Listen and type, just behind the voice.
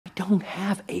don't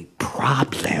have a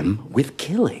problem with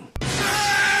killing.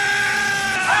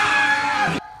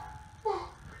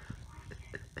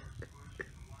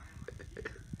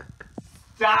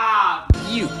 Stop!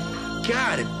 You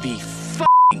gotta be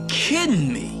f***ing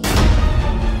kidding me!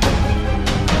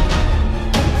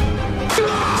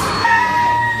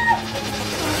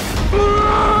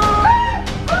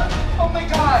 Oh my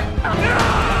god!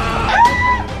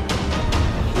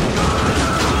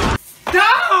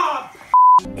 Stop!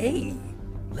 Hey,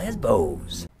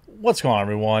 lesbos. What's going on,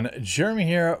 everyone? Jeremy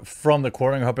here from the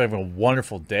Quartering. I hope you're having a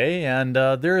wonderful day. And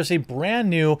there is a brand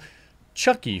new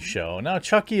Chucky show. Now,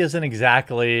 Chucky isn't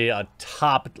exactly a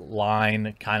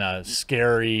top-line kind of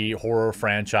scary horror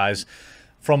franchise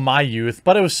from my youth,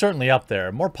 but it was certainly up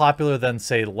there. More popular than,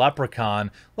 say,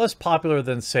 Leprechaun, less popular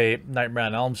than, say, Nightmare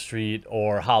on Elm Street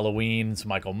or Halloween's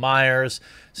Michael Myers.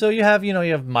 So you have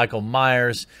Michael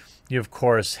Myers. You, of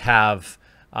course, have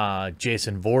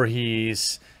Jason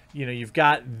Voorhees. You've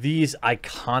got these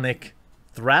iconic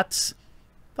threats.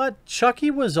 But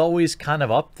Chucky was always kind of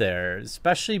up there,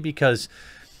 especially because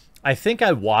I think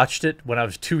I watched it when I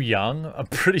was too young, I'm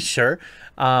pretty sure.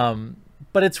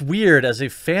 But it's weird, as a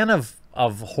fan of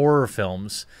horror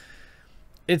films,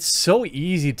 it's so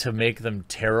easy to make them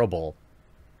terrible.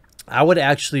 I would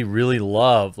actually really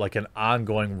love like an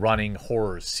ongoing running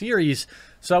horror series.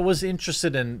 So I was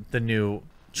interested in the new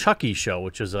Chucky show,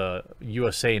 which is a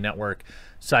USA Network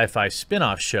sci-fi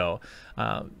spin-off show.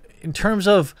 In terms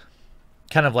of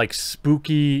kind of like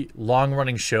spooky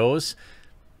long-running shows,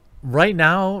 right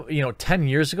now, 10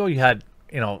 years ago you had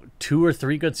 2 or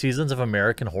 3 good seasons of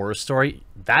American Horror Story.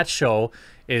 That show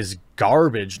is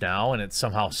garbage now, and it's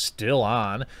somehow still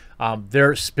on.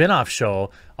 Their spin-off show,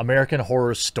 American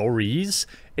Horror Stories,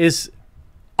 is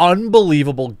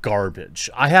unbelievable garbage.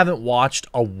 I haven't watched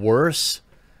a worse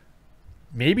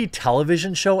maybe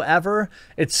television show ever.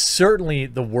 It's certainly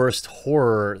the worst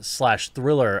horror /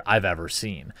 thriller I've ever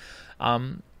seen.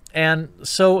 And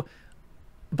so,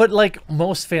 but like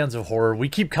most fans of horror, we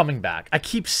keep coming back. I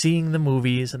keep seeing the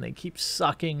movies and they keep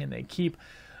sucking and they keep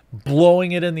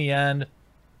blowing it in the end.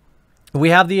 We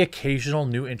have the occasional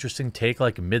new interesting take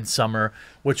like Midsummer,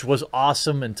 which was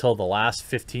awesome until the last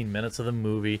 15 minutes of the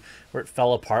movie where it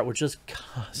fell apart, which is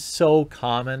so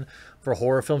common for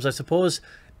horror films. I suppose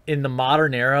in the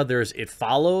modern era, there's It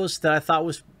Follows that I thought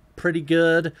was pretty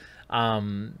good.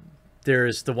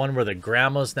 There's the one where the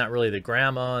grandma's not really the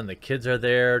grandma and the kids are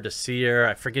there to see her.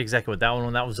 I forget exactly what that one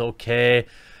was. That was okay.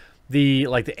 The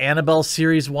Annabelle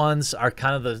series ones are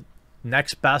kind of the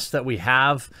next best that we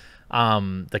have.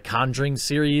 The Conjuring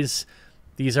series,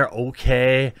 these are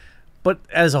okay. But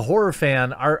as a horror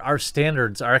fan, our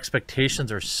standards, our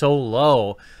expectations are so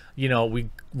low.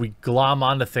 We glom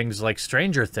onto things like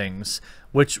Stranger Things,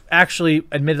 which actually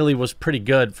admittedly was pretty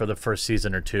good for the first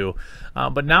season or two.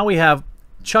 But now we have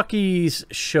Chucky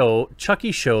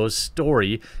Show's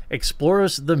story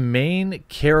explores the main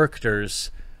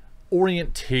character's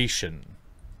orientation.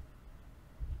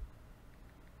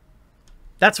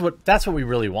 That's what we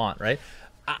really want, right?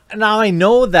 Now I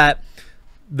know that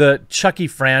the Chucky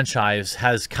franchise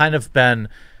has kind of been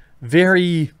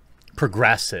very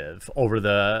progressive over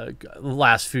the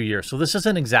last few years, so this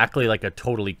isn't exactly like a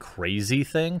totally crazy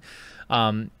thing.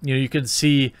 You can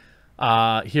see.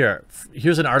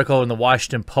 Here's an article in the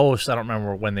Washington Post. I don't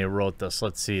remember when they wrote this.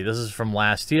 Let's see. This is from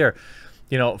last year.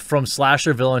 From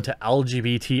slasher villain to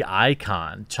LGBT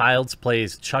icon, Child's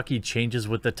Play's Chucky changes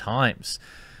with the times.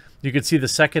 You can see the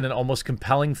second and almost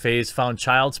compelling phase found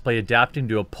Child's Play adapting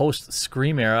to a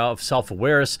post-Scream era of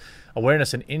self-awareness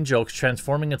and in-jokes,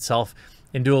 transforming itself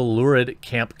into a lurid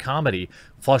camp comedy,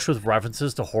 flush with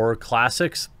references to horror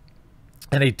classics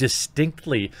and a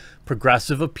distinctly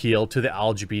progressive appeal to the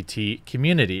LGBT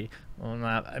community.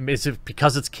 Is it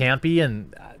because it's campy?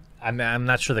 And I'm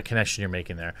not sure the connection you're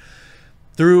making there.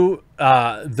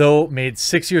 Though made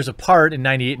 6 years apart in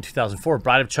 '98 and 2004,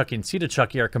 Bride of Chucky and Seed of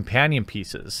Chucky are companion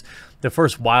pieces. The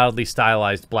first wildly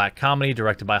stylized black comedy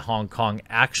directed by Hong Kong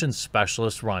action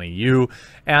specialist Ronnie Yu,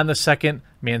 and the second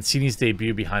Mancini's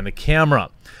debut behind the camera.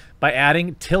 By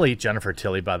adding Tilly, Jennifer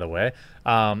Tilly, by the way,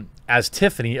 as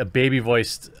Tiffany, a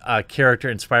baby-voiced character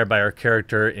inspired by her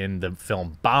character in the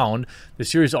film Bound, the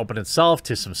series opened itself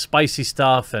to some spicy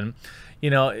stuff. And,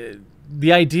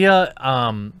 the idea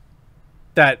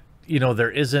that,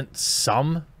 there isn't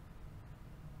some,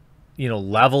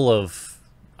 level of,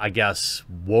 I guess,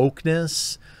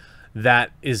 wokeness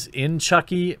that is in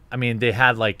Chucky. I mean, they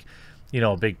had, like,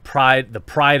 big the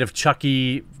Pride of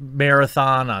Chucky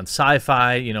marathon on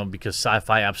Sci-Fi, because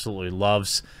Sci-Fi absolutely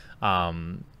loves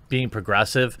being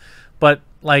progressive. But,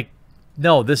 like,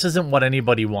 no, this isn't what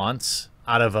anybody wants.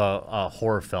 out of a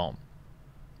horror film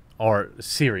or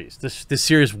series. This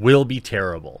series will be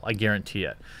terrible. I guarantee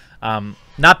it.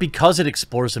 Not because it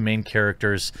explores the main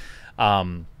character's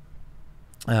bedroom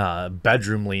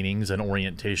leanings and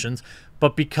orientations,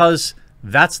 but because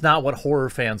that's not what horror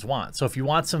fans want. So if you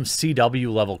want some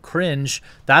CW level cringe,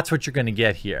 that's what you're going to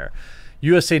get here.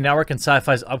 USA Network and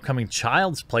Sci-Fi's upcoming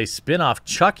Child's Play spin-off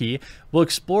Chucky will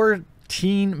explore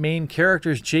teen main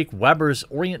characters Jake Weber's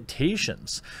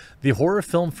orientations. The horror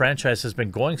film franchise has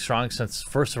been going strong since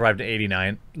first arrived in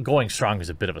 '89. Going strong is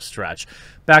a bit of a stretch.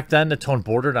 Back then, the tone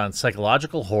bordered on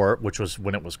psychological horror, which was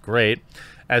when it was great,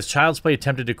 as Child's Play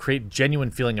attempted to create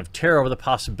genuine feeling of terror over the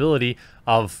possibility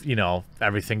of, you know,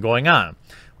 everything going on.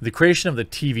 With the creation of the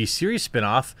TV series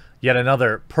spinoff, yet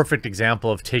another perfect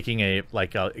example of taking a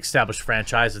established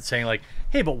franchise and saying like,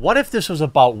 hey, but what if this was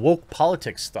about woke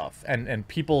politics stuff and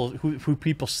people who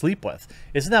people sleep with?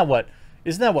 Isn't that what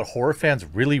horror fans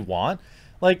really want?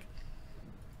 Like,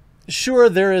 sure,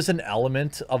 there is an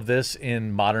element of this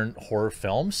in modern horror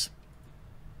films,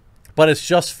 but it's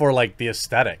just for like the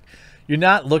aesthetic. You're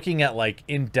not looking at like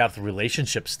in-depth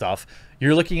relationship stuff.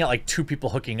 You're looking at like two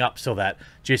people hooking up so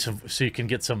you can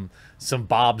get some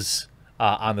bobs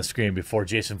on the screen before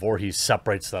Jason Voorhees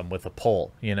separates them with a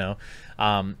pole. You know,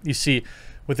 you see,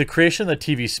 with the creation of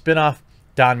the TV spinoff,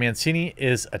 Don Mancini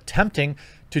is attempting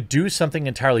to do something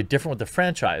entirely different with the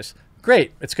franchise.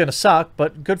 Great, it's going to suck,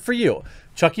 but good for you.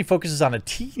 Chucky focuses on a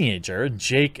teenager,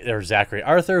 Zachary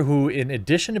Arthur, who, in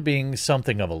addition to being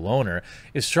something of a loner,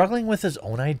 is struggling with his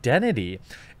own identity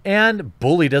and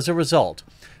bullied as a result.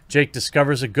 Jake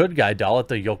discovers a good guy doll at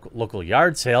the local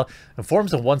yard sale and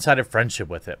forms a one-sided friendship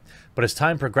with it. But as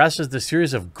time progresses, the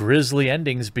series of grisly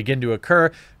endings begin to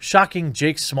occur, shocking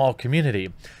Jake's small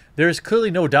community. There is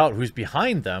clearly no doubt who's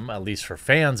behind them, at least for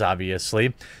fans,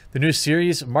 obviously. The new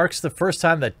series marks the first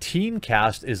time the teen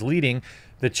cast is leading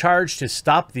the charge to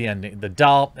stop the ending. The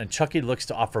doll and Chucky looks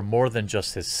to offer more than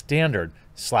just his standard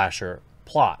slasher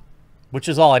plot, which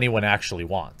is all anyone actually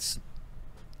wants.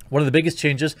 One of the biggest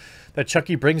changes that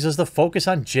Chucky brings is the focus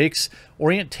on Jake's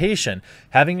orientation.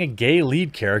 Having a gay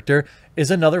lead character is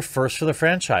another first for the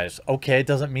franchise. Okay, it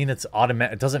doesn't mean it's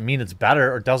automatic. It doesn't mean it's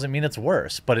better, or doesn't mean it's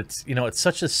worse. But it's, you know, it's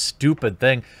such a stupid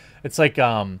thing. It's like,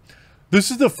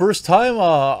 this is the first time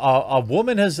a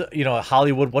woman has, you know,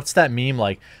 Hollywood. What's that meme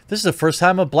like? This is the first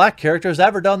time a black character has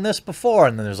ever done this before,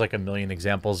 and then there's like a million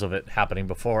examples of it happening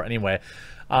before. Anyway,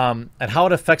 and how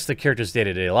it affects the character's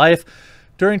day-to-day life.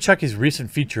 During Chucky's recent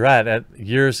featurette at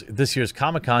this year's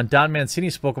Comic-Con, Don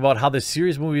Mancini spoke about how the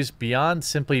series movies, beyond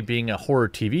simply being a horror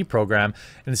TV program,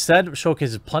 instead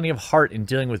showcases plenty of heart in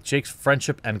dealing with Jake's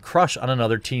friendship and crush on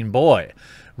another teen boy.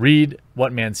 Read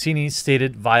what Mancini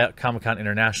stated via Comic-Con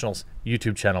International's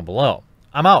YouTube channel below.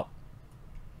 I'm out.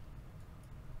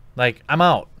 Like, I'm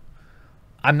out.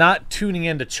 I'm not tuning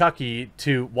into Chucky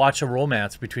to watch a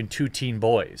romance between two teen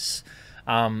boys.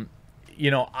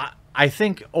 You know, I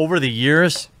think over the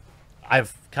years,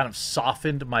 I've kind of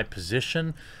softened my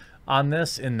position on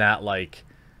this in that, like,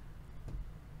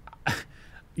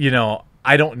 you know,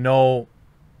 I don't know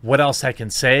what else I can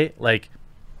say. Like,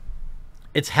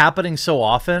 it's happening so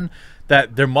often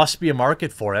that there must be a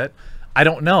market for it. I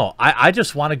don't know. I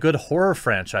just want a good horror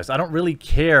franchise. I don't really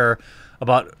care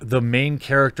about the main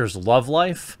character's love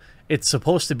life. It's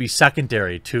supposed to be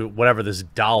secondary to whatever this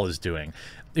doll is doing.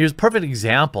 Here's a perfect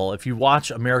example. If you watch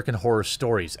American Horror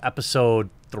Stories, episode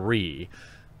 3,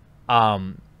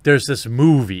 there's this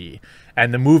movie,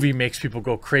 and the movie makes people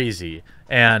go crazy.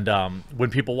 And when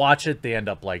people watch it, they end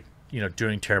up, like, you know,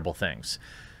 doing terrible things.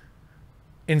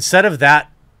 Instead of that,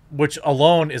 which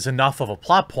alone is enough of a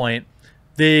plot point,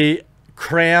 they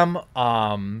cram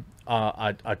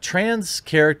a trans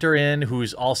character in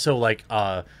who's also like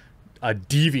a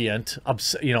deviant,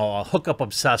 you know, a hookup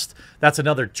obsessed. That's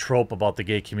another trope about the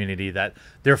gay community that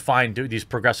they're fine. These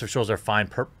progressive shows are fine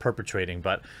perpetrating,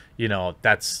 but you know,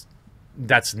 that's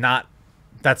not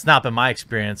been my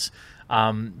experience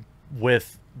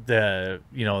with the,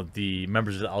 you know, the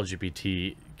members of the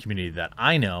LGBT community that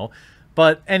I know.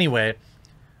 But anyway,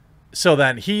 so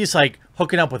then he's like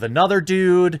hooking up with another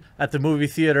dude at the movie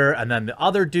theater, and then the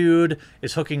other dude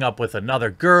is hooking up with another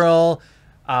girl.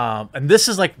 And this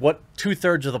is like what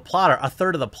 2/3 of the plot, or a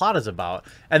third of the plot, is about.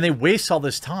 And they waste all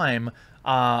this time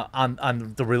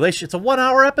on the relation. It's a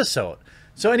 1-hour episode.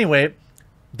 So anyway,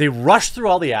 they rush through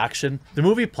all the action. The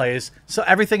movie plays, so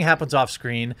everything happens off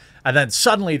screen, and then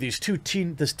suddenly this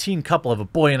teen couple of a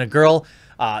boy and a girl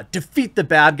defeat the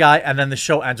bad guy, and then the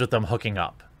show ends with them hooking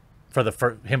up for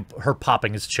her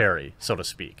popping his cherry, so to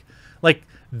speak. Like,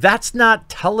 that's not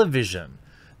television.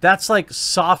 That's like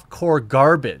softcore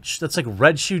garbage. That's like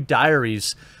Red Shoe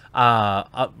Diaries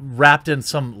wrapped in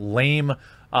some lame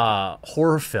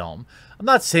horror film. I'm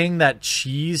not saying that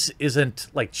cheese isn't,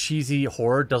 like, cheesy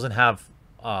horror doesn't have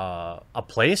a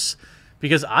place,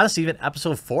 because honestly, even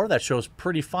episode 4 of that show is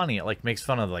pretty funny. It like makes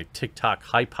fun of like TikTok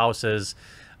hype houses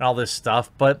and all this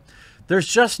stuff, but there's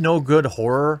just no good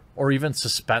horror or even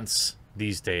suspense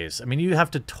these days. I mean, you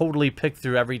have to totally pick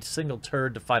through every single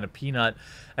turd to find a peanut,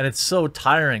 and it's so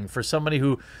tiring for somebody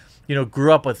who, you know,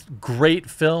 grew up with great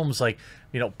films like,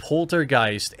 you know,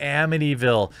 Poltergeist,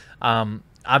 Amityville.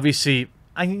 Obviously,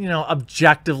 you know,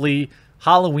 objectively,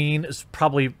 Halloween is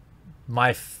probably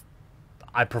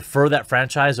I prefer that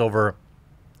franchise over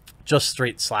just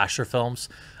straight slasher films,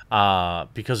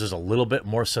 because there's a little bit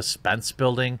more suspense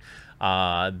building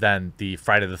than the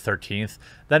Friday the 13th.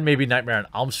 Then maybe Nightmare on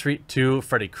Elm Street 2,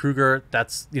 Freddy Krueger.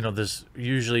 That's, you know, there's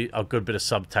usually a good bit of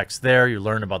subtext there. You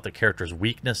learn about the character's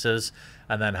weaknesses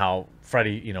and then how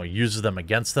Freddy, you know, uses them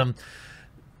against them.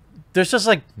 There's just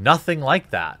like nothing like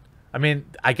that. I mean,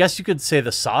 I guess you could say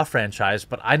the Saw franchise,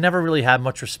 but I never really had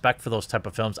much respect for those type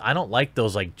of films. I don't like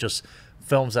those like just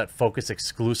films that focus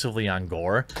exclusively on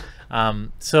gore.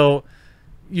 So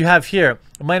you have here,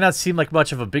 it might not seem like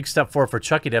much of a big step forward for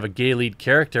Chucky to have a gay lead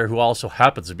character who also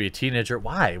happens to be a teenager.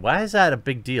 Why? Why is that a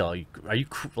big deal? Are you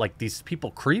like these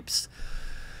people creeps?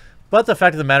 But the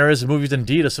fact of the matter is, the movie is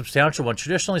indeed a substantial one.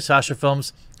 Traditionally, slasher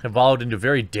films have evolved into a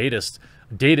very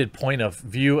dated point of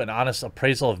view and honest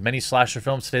appraisal of many slasher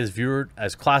films. Today is viewed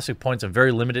as classic points and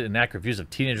very limited and accurate views of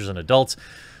teenagers and adults.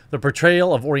 The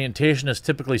portrayal of orientation is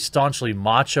typically staunchly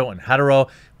macho and hetero,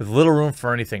 with little room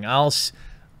for anything else.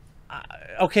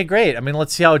 Okay, great. I mean,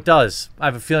 let's see how it does. I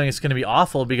have a feeling it's going to be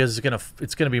awful, because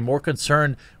it's going to be more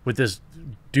concerned with this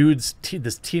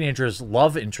this teenager's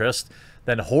love interest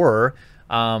than horror,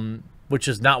 which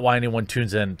is not why anyone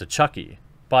tunes in to Chucky.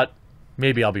 But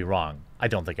maybe I'll be wrong. I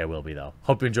don't think I will be, though.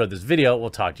 Hope you enjoyed this video. We'll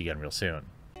talk to you again real soon.